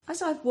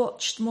As I've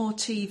watched more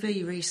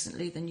TV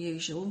recently than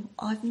usual,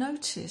 I've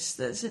noticed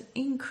there's an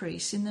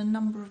increase in the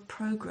number of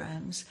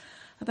programmes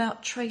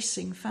about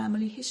tracing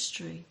family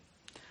history.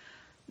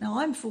 Now,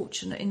 I'm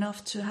fortunate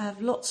enough to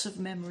have lots of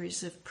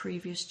memories of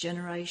previous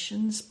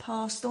generations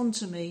passed on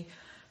to me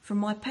from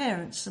my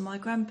parents and my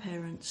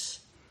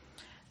grandparents.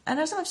 And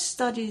as I've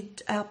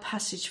studied our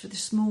passage for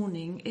this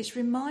morning, it's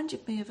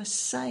reminded me of a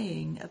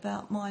saying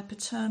about my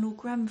paternal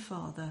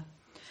grandfather.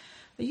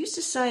 They used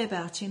to say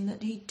about him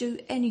that he'd do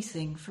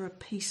anything for a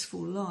peaceful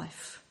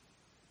life.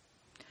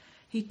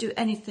 He'd do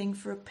anything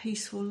for a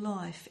peaceful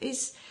life.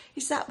 Is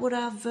that what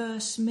our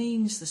verse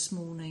means this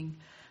morning?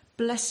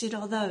 Blessed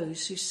are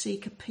those who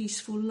seek a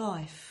peaceful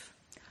life.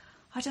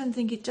 I don't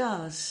think it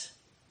does.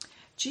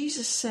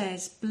 Jesus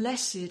says,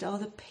 blessed are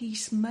the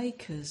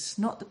peacemakers,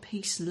 not the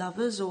peace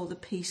lovers or the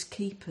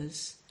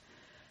peacekeepers.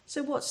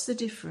 So what's the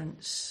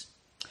difference?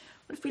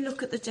 Well, if we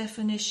look at the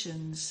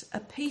definitions,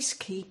 a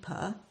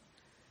peacekeeper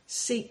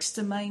seeks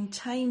to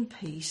maintain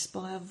peace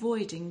by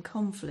avoiding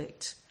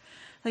conflict.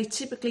 They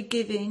typically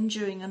give in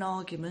during an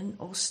argument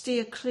or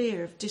steer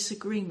clear of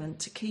disagreement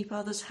to keep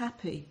others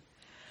happy.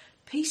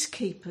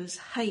 Peacekeepers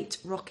hate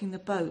rocking the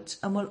boat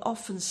and will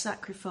often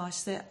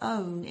sacrifice their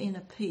own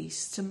inner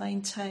peace to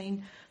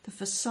maintain the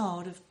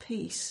facade of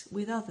peace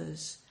with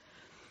others.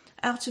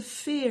 Out of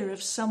fear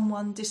of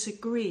someone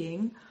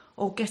disagreeing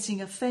or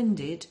getting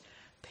offended,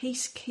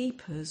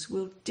 peacekeepers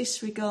will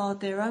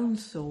disregard their own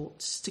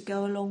thoughts to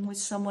go along with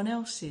someone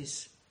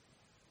else's.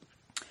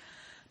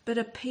 But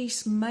a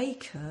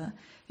peacemaker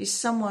is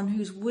someone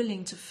who's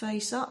willing to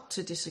face up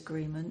to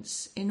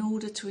disagreements in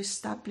order to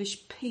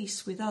establish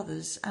peace with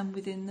others and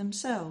within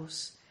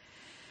themselves.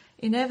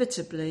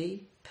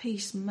 Inevitably,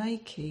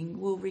 peacemaking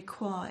will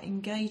require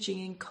engaging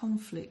in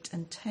conflict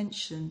and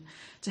tension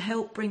to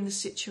help bring the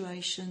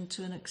situation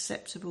to an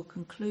acceptable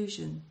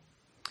conclusion.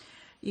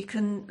 You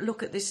can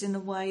look at this in the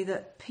way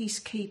that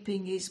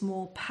peacekeeping is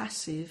more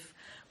passive,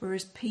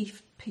 whereas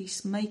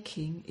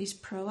peacemaking is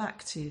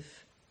proactive.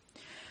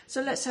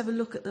 So let's have a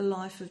look at the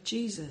life of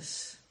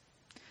Jesus.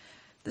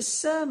 The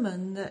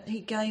sermon that he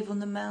gave on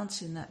the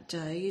mountain that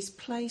day is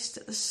placed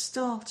at the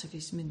start of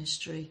his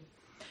ministry.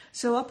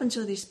 So up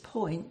until this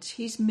point,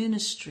 his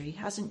ministry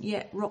hasn't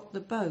yet rocked the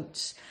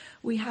boat.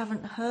 We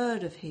haven't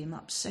heard of him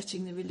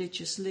upsetting the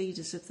religious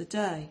leaders of the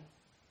day.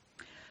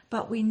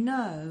 But we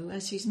know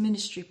as his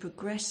ministry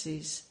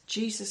progresses,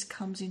 Jesus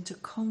comes into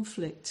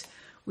conflict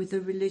with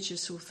the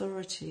religious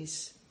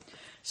authorities.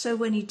 So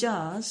when he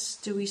does,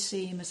 do we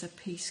see him as a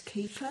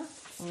peacekeeper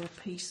or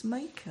a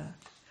peacemaker?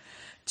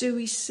 Do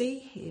we see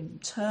him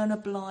turn a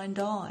blind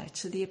eye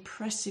to the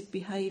oppressive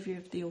behaviour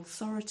of the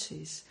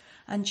authorities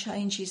and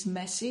change his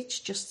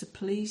message just to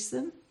please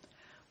them?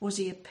 Was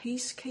he a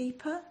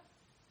peacekeeper?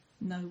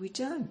 No, we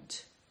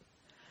don't.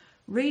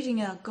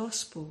 Reading our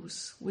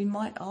Gospels, we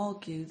might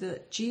argue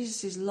that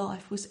Jesus'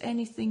 life was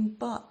anything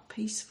but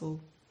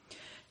peaceful.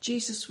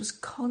 Jesus was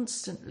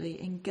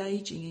constantly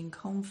engaging in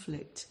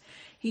conflict.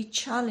 He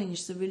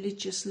challenged the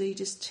religious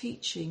leaders'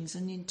 teachings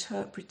and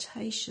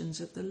interpretations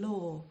of the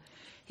law.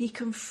 He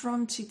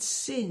confronted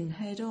sin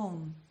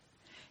head-on.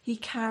 He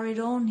carried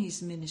on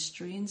his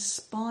ministry in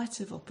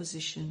spite of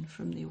opposition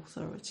from the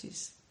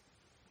authorities.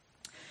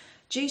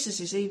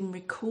 Jesus is even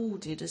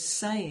recorded as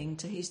saying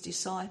to his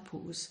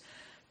disciples,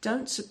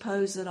 "Don't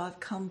suppose that I've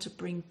come to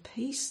bring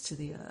peace to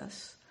the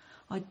earth.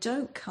 I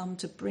don't come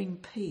to bring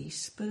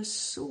peace, but a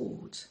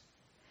sword."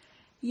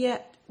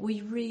 Yet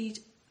we read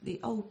the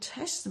Old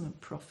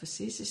Testament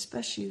prophecies,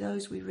 especially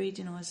those we read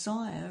in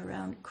Isaiah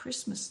around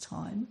Christmas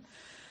time,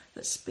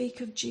 that speak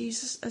of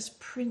Jesus as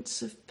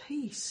Prince of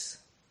Peace.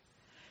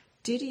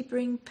 Did he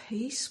bring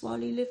peace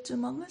while he lived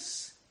among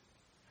us?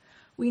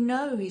 We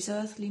know his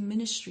earthly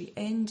ministry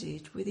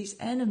ended with his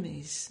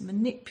enemies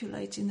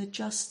manipulating the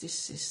justice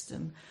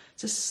system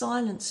to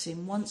silence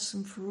him once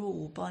and for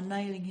all by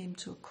nailing him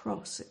to a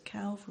cross at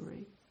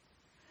Calvary.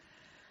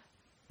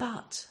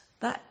 But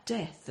that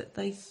death that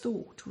they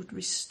thought would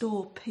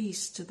restore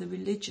peace to the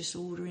religious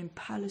order in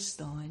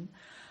Palestine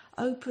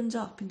opened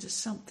up into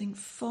something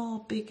far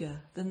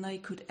bigger than they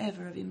could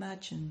ever have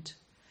imagined.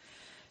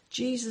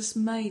 Jesus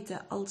made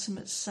that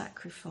ultimate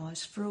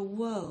sacrifice for a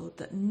world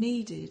that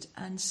needed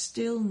and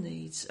still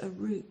needs a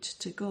route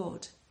to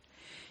God.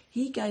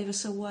 He gave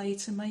us a way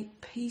to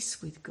make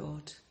peace with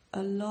God,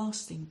 a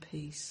lasting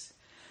peace.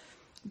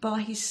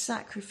 By his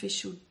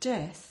sacrificial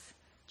death,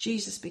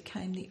 Jesus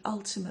became the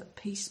ultimate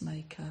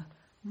peacemaker,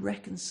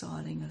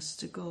 reconciling us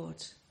to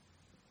God.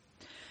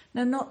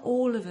 Now, not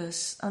all of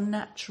us are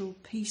natural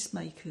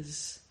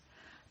peacemakers.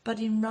 But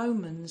in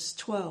Romans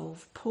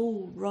 12,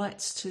 Paul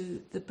writes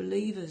to the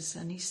believers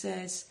and he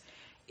says,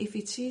 "If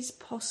it is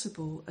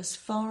possible, as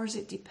far as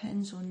it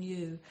depends on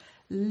you,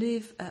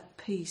 live at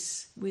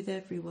peace with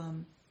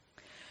everyone."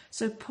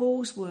 So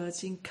Paul's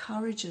words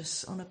encourage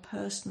us on a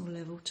personal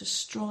level to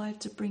strive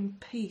to bring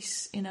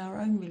peace in our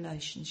own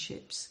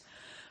relationships,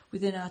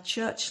 within our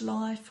church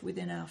life,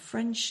 within our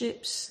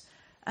friendships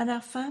and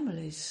our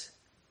families.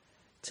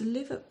 To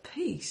live at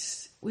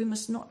peace, we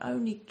must not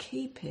only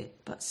keep it,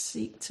 but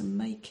seek to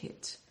make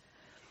it.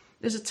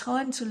 There's a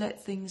time to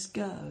let things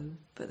go,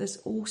 but there's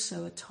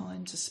also a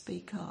time to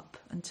speak up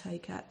and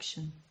take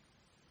action.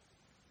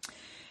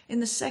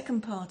 In the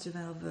second part of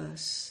our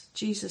verse,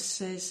 Jesus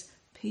says,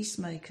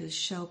 peacemakers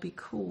shall be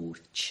called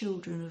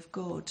children of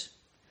God.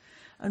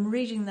 And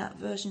reading that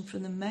version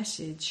from the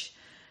Message,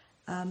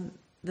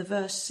 the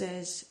verse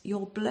says,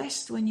 you're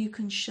blessed when you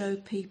can show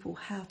people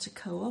how to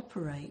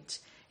cooperate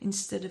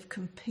instead of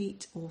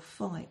compete or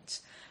fight.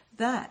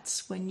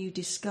 That's when you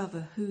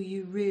discover who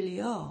you really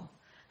are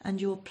and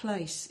your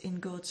place in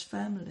God's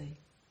family.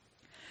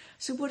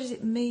 So what does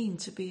it mean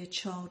to be a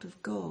child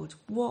of God?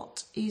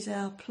 What is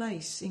our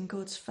place in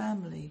God's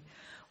family,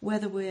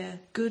 whether we're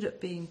good at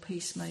being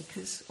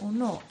peacemakers or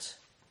not?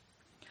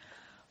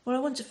 Well, I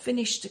want to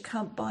finish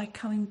by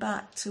coming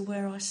back to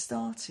where I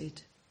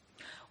started.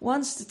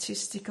 One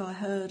statistic I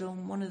heard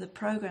on one of the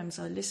programmes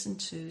I listened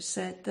to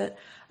said that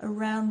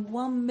around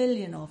 1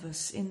 million of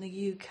us in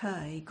the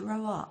UK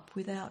grow up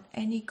without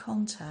any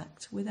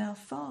contact with our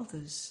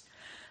fathers.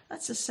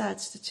 That's a sad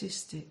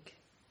statistic.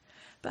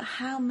 But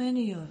how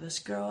many of us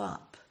grow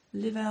up,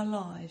 live our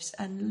lives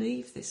and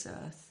leave this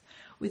earth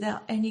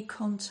without any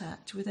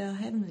contact with our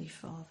Heavenly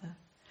Father?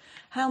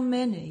 How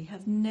many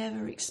have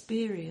never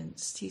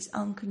experienced his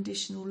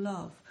unconditional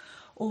love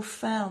or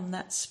found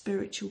that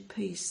spiritual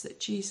peace that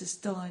Jesus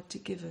died to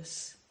give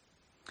us?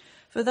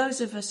 For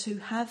those of us who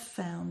have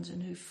found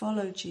and who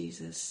follow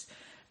Jesus,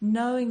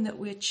 knowing that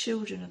we're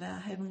children of our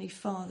Heavenly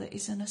Father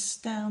is an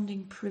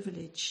astounding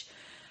privilege,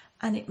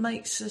 and it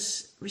makes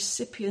us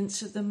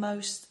recipients of the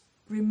most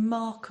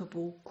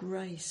remarkable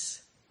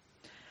grace.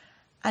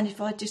 And if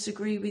I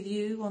disagree with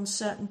you on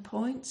certain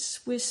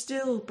points, we're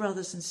still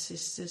brothers and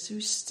sisters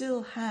who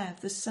still have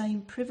the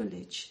same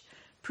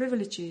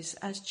privileges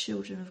as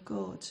children of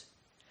God.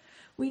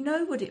 We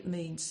know what it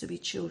means to be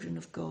children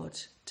of God,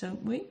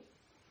 don't we?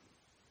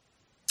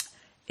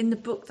 In the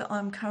book that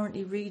I'm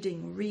currently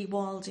reading,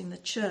 Rewilding the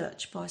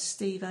Church by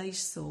Steve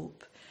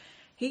Aisthorpe,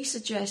 he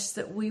suggests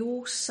that we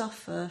all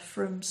suffer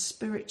from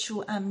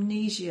spiritual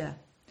amnesia.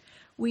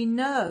 We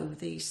know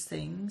these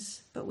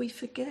things, but we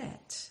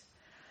forget.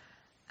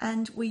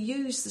 And we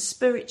use the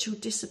spiritual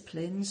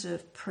disciplines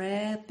of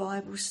prayer,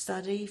 Bible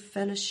study,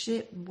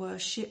 fellowship,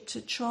 worship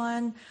to try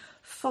and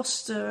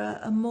foster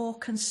a more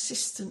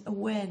consistent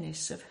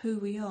awareness of who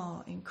we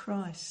are in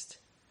Christ.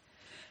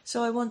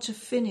 So I want to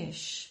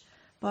finish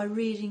by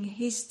reading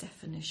his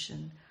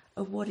definition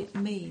of what it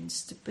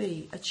means to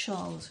be a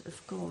child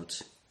of God.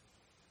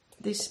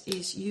 This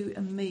is you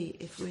and me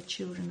if we're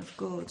children of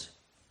God.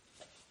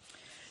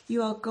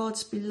 You are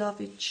God's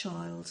beloved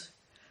child,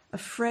 a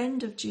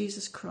friend of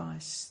Jesus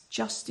Christ,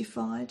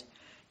 justified,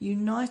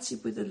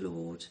 united with the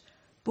Lord,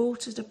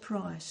 bought at a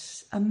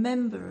price, a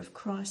member of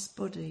Christ's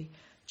body,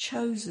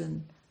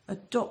 chosen,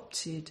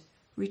 adopted,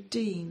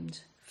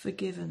 redeemed,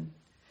 forgiven.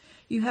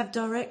 You have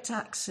direct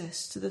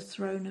access to the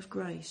throne of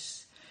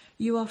grace.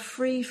 You are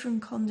free from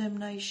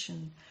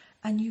condemnation,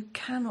 and you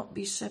cannot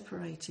be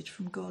separated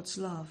from God's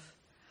love.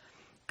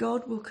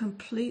 God will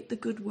complete the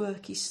good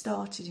work he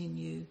started in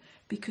you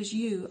because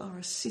you are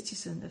a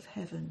citizen of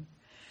heaven.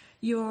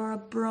 You are a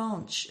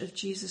branch of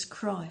Jesus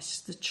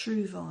Christ, the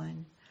true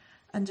vine,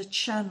 and a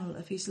channel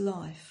of his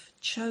life,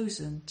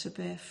 chosen to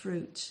bear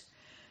fruit.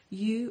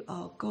 You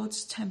are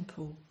God's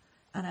temple,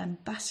 an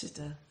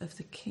ambassador of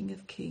the King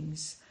of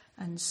Kings,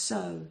 and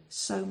so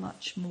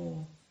much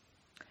more.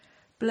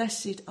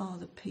 Blessed are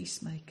the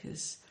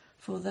peacemakers,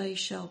 for they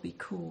shall be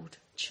called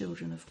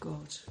children of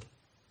God.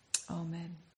 Amen.